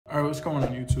All right, what's going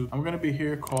on YouTube? I'm gonna be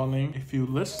here calling a few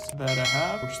lists that I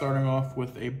have. We're starting off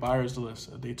with a buyer's list,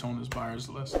 a Daytona's buyer's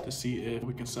list, to see if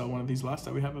we can sell one of these lots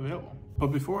that we have available. But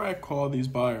before I call these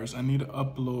buyers, I need to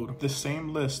upload the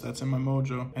same list that's in my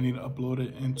Mojo. I need to upload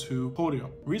it into Podio.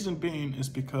 Reason being is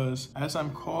because as I'm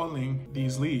calling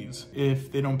these leads,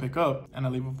 if they don't pick up and I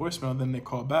leave a voicemail, then they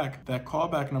call back. That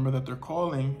callback number that they're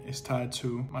calling is tied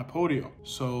to my Podio.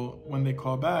 So when they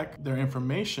call back, their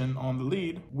information on the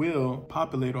lead will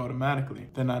populate automatically.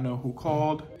 Then I know who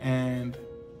called and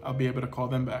I'll be able to call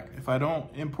them back. If I don't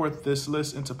import this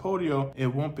list into Podio, it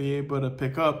won't be able to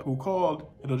pick up who called.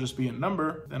 It'll just be a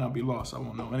number, then I'll be lost. I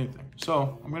won't know anything.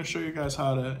 So I'm gonna show you guys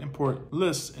how to import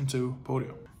lists into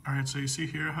Podio. All right, so you see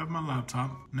here, I have my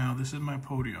laptop. Now this is my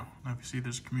Podio. Now if you see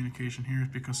there's communication here,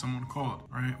 it's because someone called,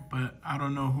 right? But I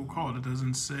don't know who called. It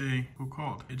doesn't say who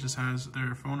called. It just has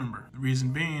their phone number. The reason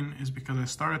being is because I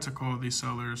started to call these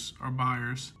sellers or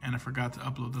buyers and I forgot to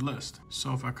upload the list.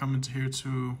 So if I come into here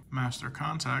to master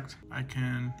contact, I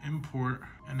can import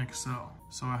an Excel.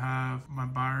 So I have my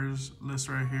buyers list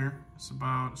right here. It's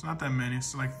not that many,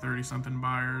 it's like 30 something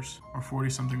buyers or 40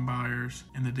 something buyers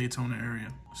in the Daytona area.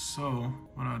 So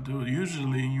what I'll do,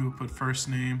 usually you would put first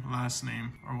name, last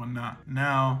name, or whatnot.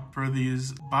 Now for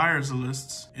these buyers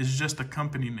lists, it's just a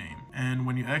company name. And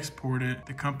when you export it,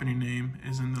 the company name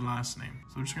is in the last name.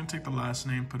 So we're just gonna take the last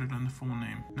name, put it on the full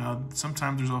name. Now,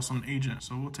 sometimes there's also an agent.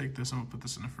 So we'll take this and we'll put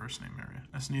this in the first name area.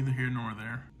 That's neither here nor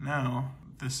there. Now,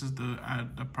 this is the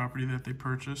property that they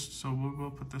purchased. So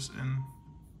we'll put this in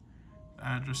the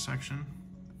address section.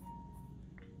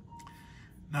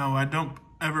 Now, I don't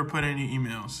ever put any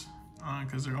emails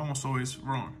because they're almost always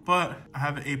wrong. But I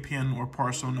have an APN or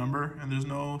parcel number and there's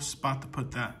no spot to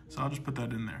put that. So I'll just put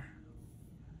that in there.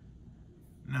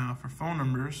 Now for phone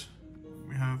numbers,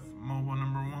 we have mobile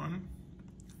number 1,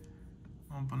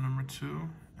 mobile number 2,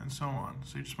 and so on.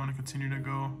 So you just want to continue to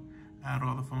go add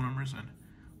all the phone numbers in.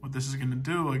 What this is going to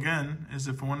do, again, is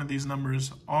if one of these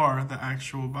numbers are the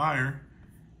actual buyer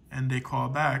and they call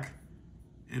back,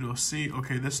 it'll see,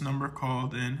 okay, this number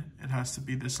called in, it has to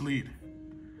be this lead.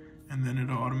 And then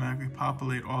it'll automatically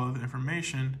populate all of the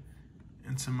information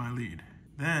into my lead.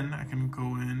 Then I can go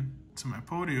in to my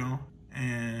Podio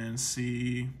and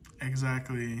see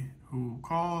exactly who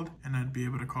called, and I'd be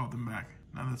able to call them back.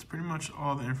 Now that's pretty much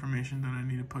all the information that I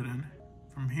need to put in.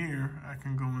 From here, I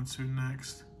can go into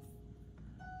next.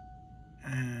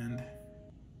 And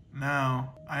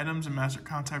now, items in master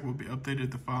contact will be updated.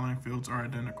 The following fields are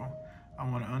identical. I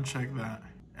want to uncheck that.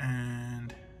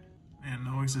 And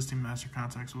no existing master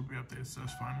contacts will be updated, so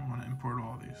that's fine. I want to import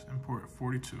all these. Import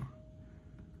 42.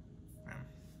 Bam.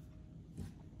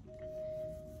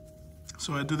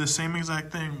 So I do the same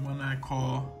exact thing when I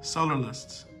call seller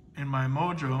lists. In my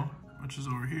Mojo, which is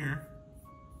over here,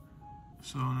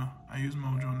 so I use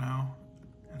Mojo now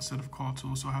instead of call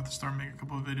tools, so I have to start making a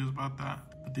couple of videos about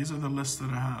that. But these are the lists that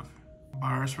I have.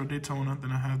 Buyers for Daytona, then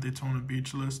I have Daytona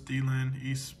Beach list, D-Land,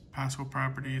 East Pasco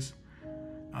Properties,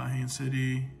 Haines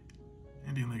City,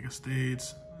 Indian Lake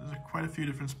Estates. There's quite a few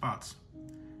different spots.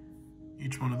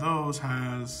 Each one of those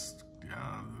has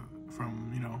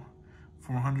from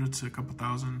 400 to a couple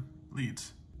thousand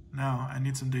leads. Now I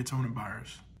need some Daytona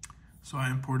buyers. So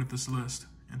I imported this list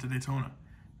into Daytona.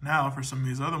 Now for some of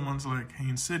these other ones like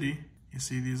Haines City, you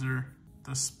see these are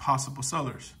the possible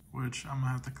sellers, which I'm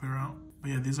gonna have to clear out.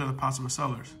 But yeah, these are the possible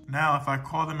sellers. Now if I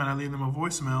call them and I leave them a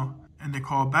voicemail and they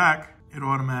call back, it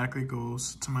automatically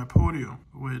goes to my Podio,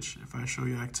 which if I show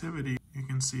you activity, you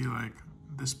can see like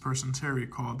this person Terry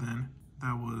called in,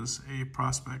 that was a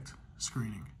prospect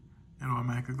screening. It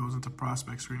automatically goes into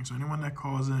prospect screening. So anyone that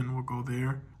calls in will go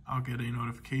there. I'll get a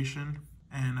notification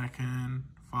and I can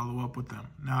follow up with them.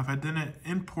 Now, if I didn't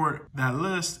import that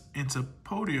list into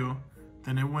Podio,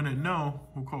 then it wouldn't know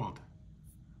who called.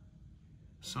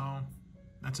 So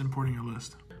that's importing a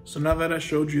list. So now that I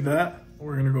showed you that,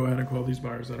 we're gonna go ahead and call these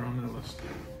buyers that are on that list.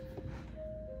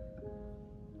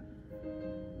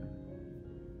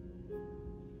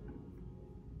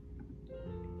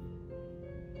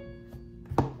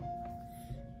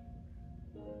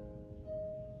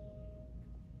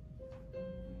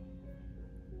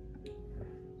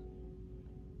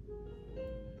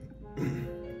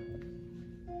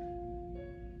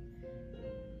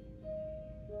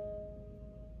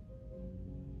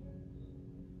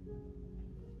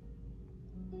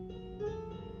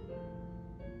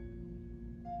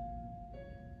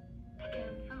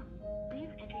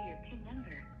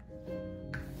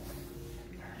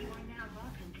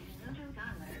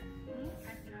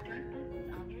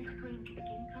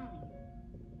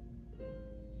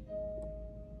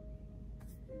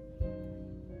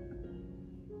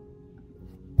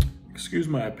 Excuse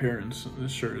my appearance.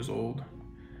 This shirt is old.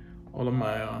 All of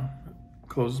my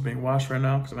clothes is being washed right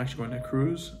now because I'm actually going to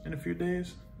cruise in a few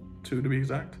days, 2 to be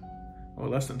exact, or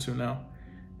less than 2 now.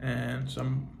 And so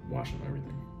I'm washing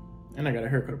everything. And I got a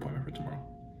haircut appointment for tomorrow.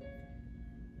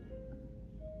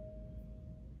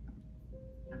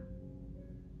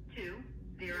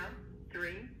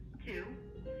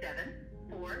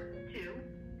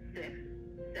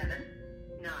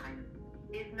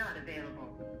 Is not available.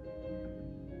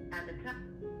 At the top.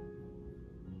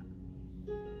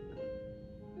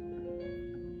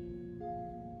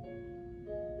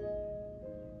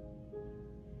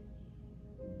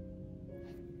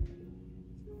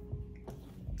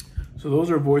 So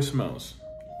those are voicemails,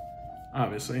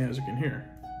 obviously, as you can hear.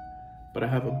 But I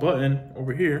have a button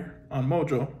over here on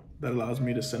Mojo that allows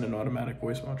me to send an automatic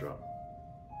voicemail drop.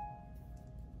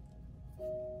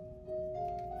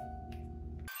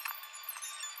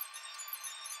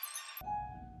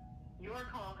 Your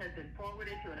call has been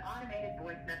forwarded to an automated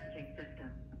voice messaging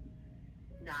system.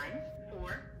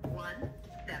 9417.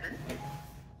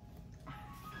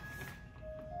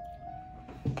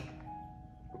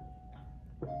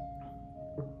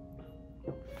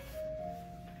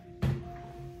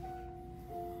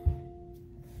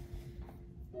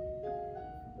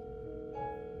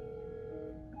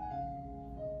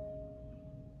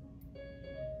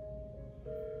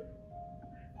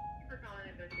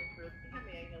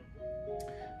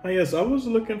 Hi, yes, I was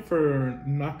looking for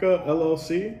Naka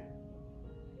LLC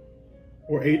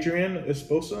or Adrian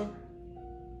Esposa.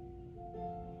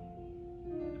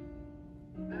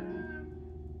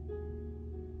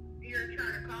 You're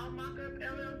trying to call Mock-Up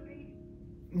LLC?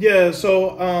 Yeah,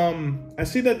 so I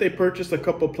see that they purchased a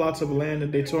couple plots of land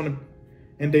in Daytona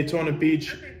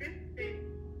Beach. Okay, this is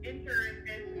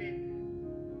Interinvestment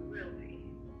Realty.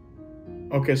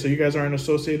 Okay, so you guys aren't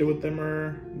associated with them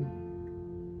or?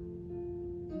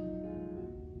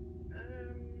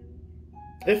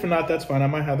 If not, that's fine. I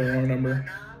might have the wrong number.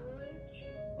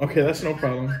 Okay, that's no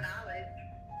problem.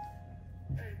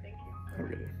 Thank you. Have a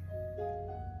good day.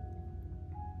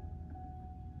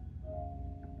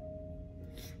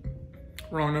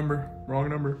 Wrong number. Wrong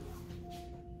number.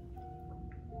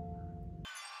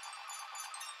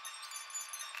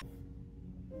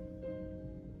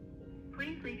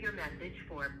 Please leave your message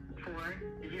for 40.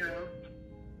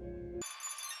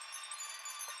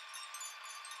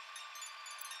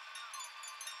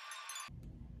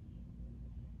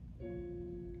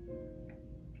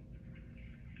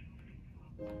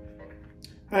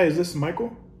 Hi, is this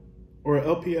Michael or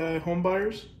LPI Home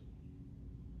Buyers?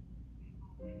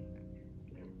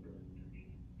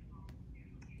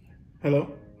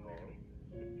 Hello?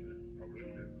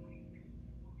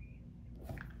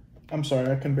 I'm sorry,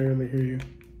 I can barely hear you.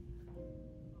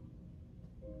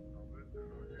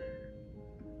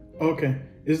 Okay,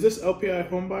 is this LPI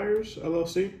Home Buyers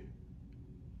LLC?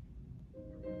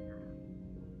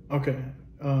 Okay,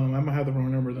 I might have the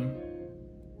wrong number then.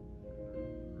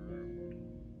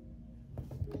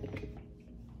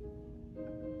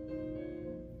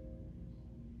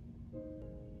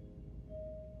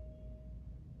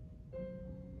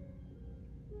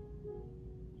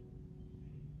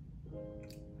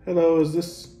 Hello, is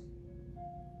this?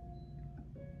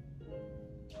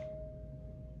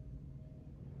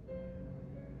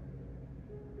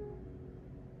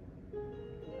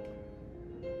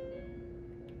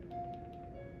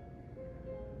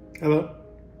 Hello?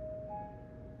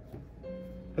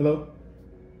 Hello?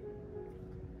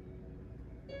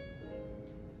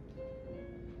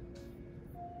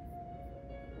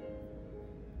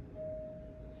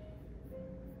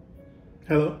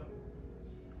 Hello?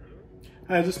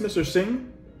 Hi, is this Mr.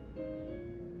 Singh?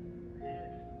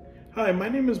 Hi, my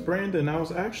name is Brandon. I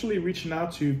was actually reaching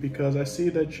out to you because I see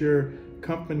that your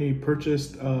company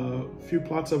purchased a few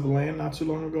plots of land not too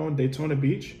long ago in Daytona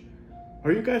Beach.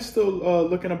 Are you guys still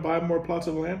looking to buy more plots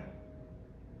of land?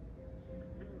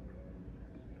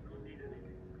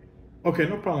 Okay,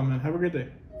 no problem, man. Have a great day.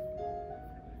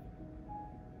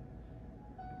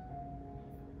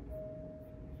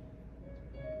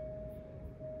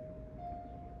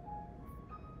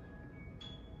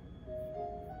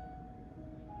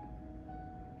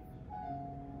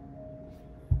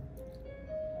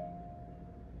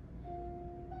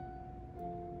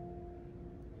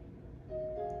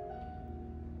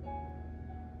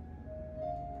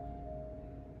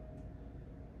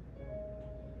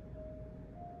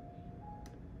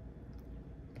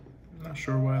 Not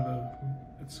sure why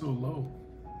it's so low.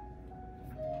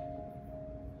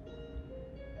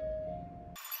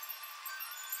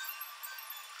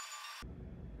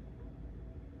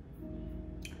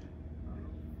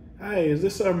 Hi, is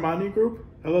this Armani Group?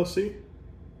 LLC?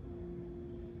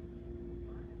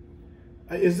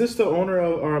 Is this the owner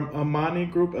of our Amani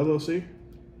Group LLC?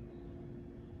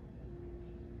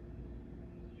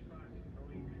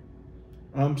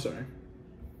 I'm sorry.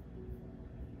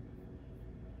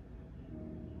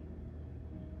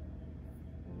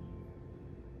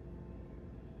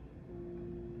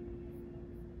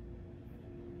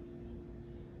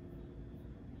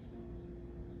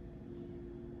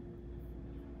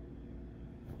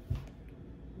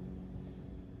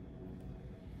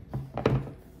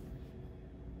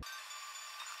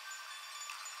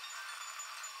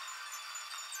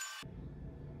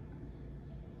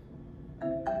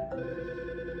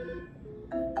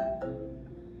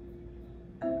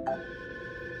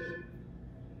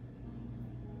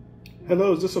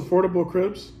 Hello, is this Affordable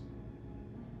Cribs?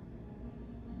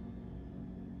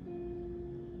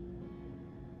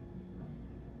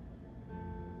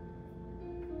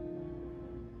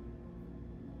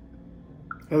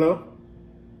 Hello?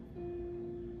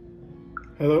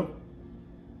 Hello?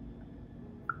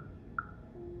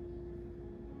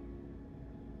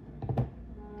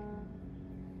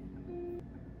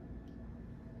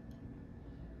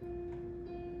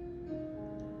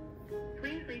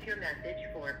 Please leave your message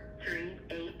for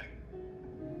 38.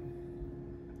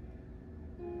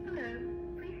 Hello.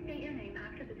 Please state your name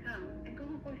after the tone, and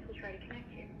Google Voice will try to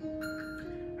connect you.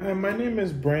 Hi, my name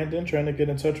is Brandon, trying to get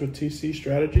in touch with TC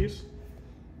Strategies.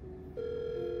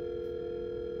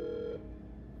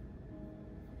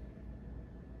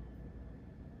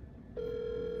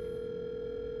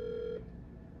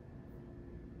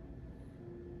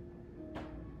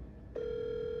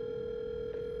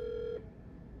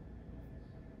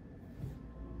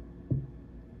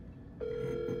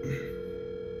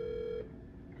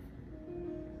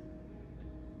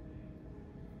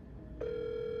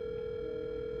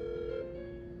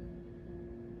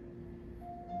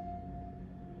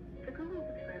 The Google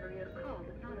subscriber you have called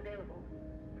is not available.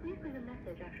 Please leave a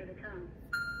message after the tone.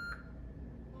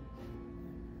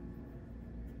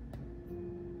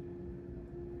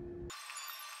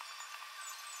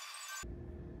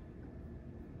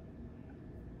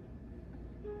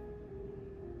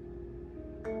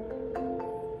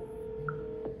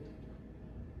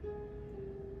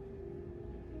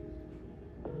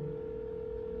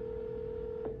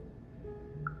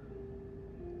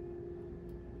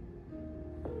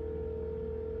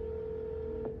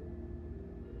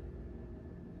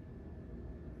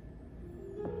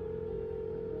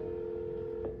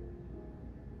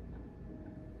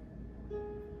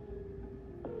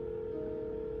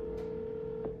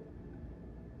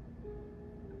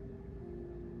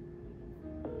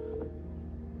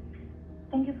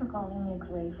 Thank you for calling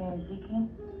Lucrative Music.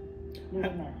 Leave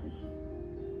a message.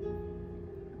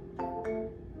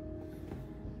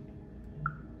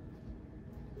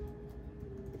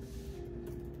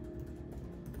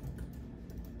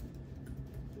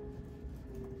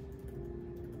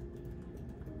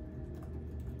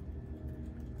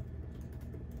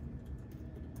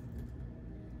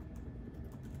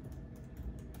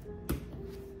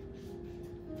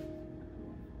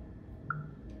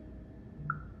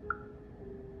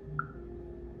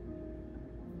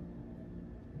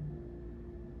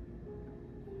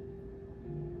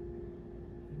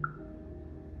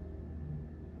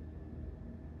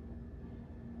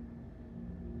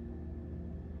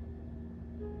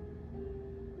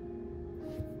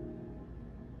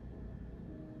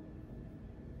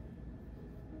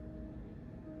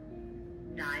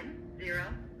 Nine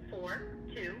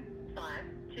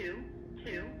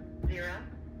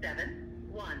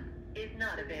 042522071 is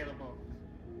not available.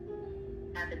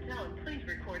 At the tone, please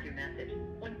record your message.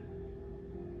 When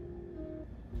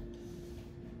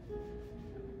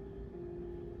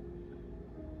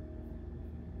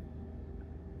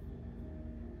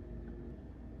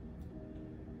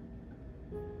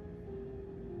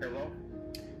Hello?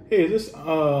 Hey, is this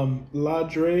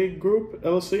Ladre Group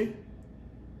LLC?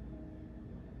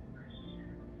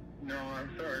 No, I'm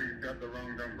sorry, you got the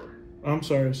wrong number. I'm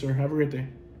sorry, sir. Have a great day.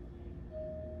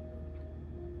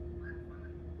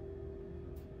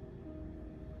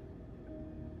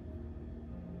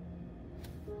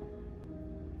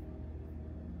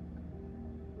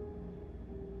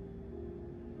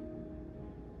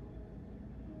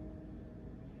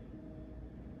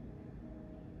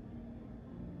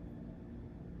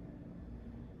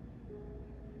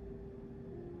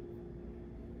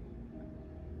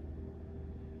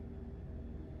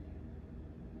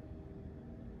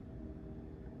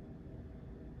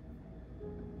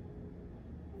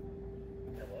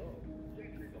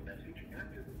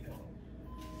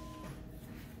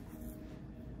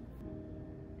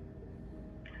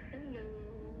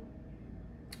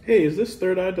 Hey, is this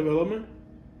Third Eye Development?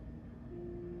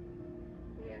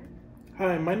 Yeah.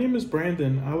 Hi, my name is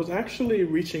Brandon. I was actually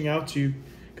reaching out to you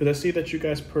because I see that you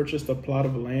guys purchased a plot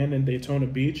of land in Daytona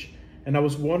Beach, and I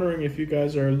was wondering if you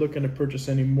guys are looking to purchase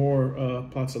any more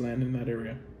plots of land in that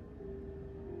area.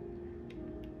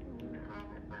 I'll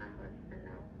let my husband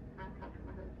know. I'll talk to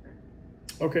my husband.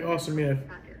 Okay, awesome. Yeah.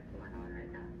 Project's going on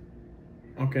right now.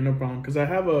 Okay, no problem. Because I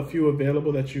have a few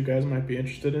available that you guys might be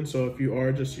interested in. So if you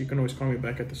are, you can always call me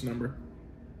back at this number.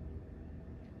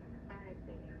 All right,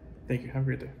 thank you. Thank you. Have a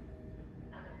great day.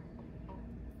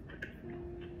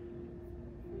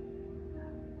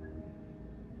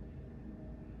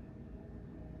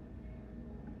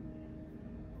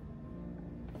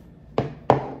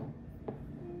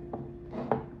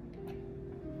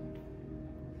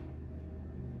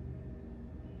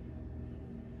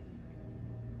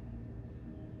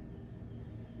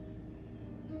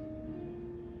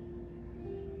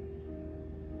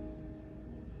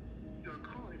 Your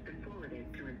call has been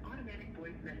forwarded to an automatic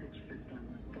voice message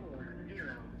system.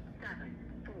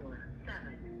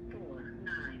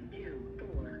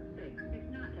 407-474-9246 is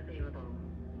not available.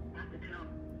 At the tone.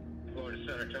 Florida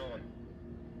Center towing.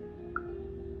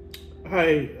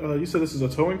 Hi, you said this is a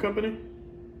towing company?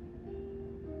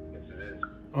 Yes, it is.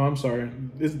 Oh, I'm sorry.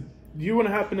 Do you want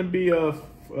to happen to be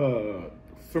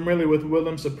familiar with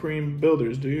Willem Supreme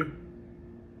Builders, do you?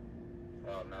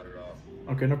 Oh, not at all.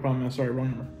 Okay, no problem, man. Sorry, wrong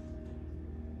number.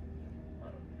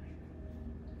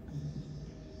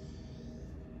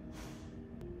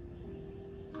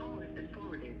 Call has been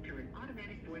forwarded to an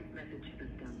automatic voice message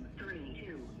system.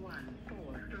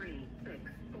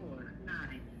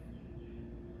 321436449.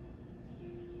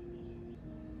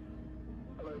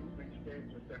 Hello, you've reached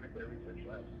James with Cemetery Research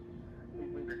Labs.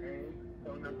 Please leave your name,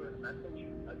 phone number, and a message.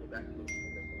 I'll get back to you as soon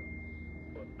as I can.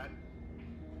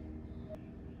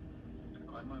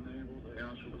 I'm unable to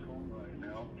answer the phone right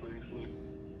now. Please leave.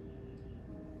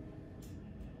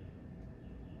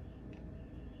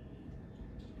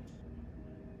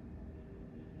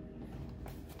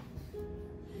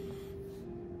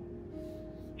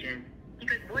 Jen,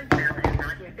 because voicemail has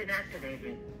not yet been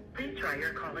activated. Please try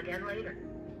your call again later.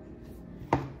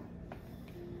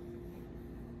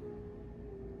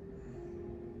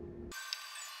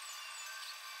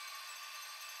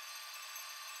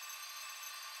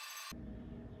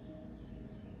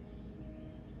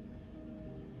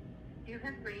 You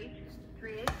have reached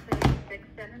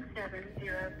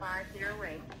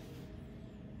 386-677-0508.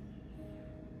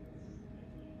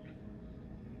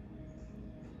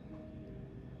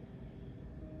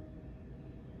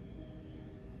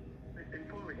 Has been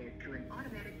forwarded to an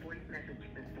automatic voice message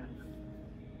system.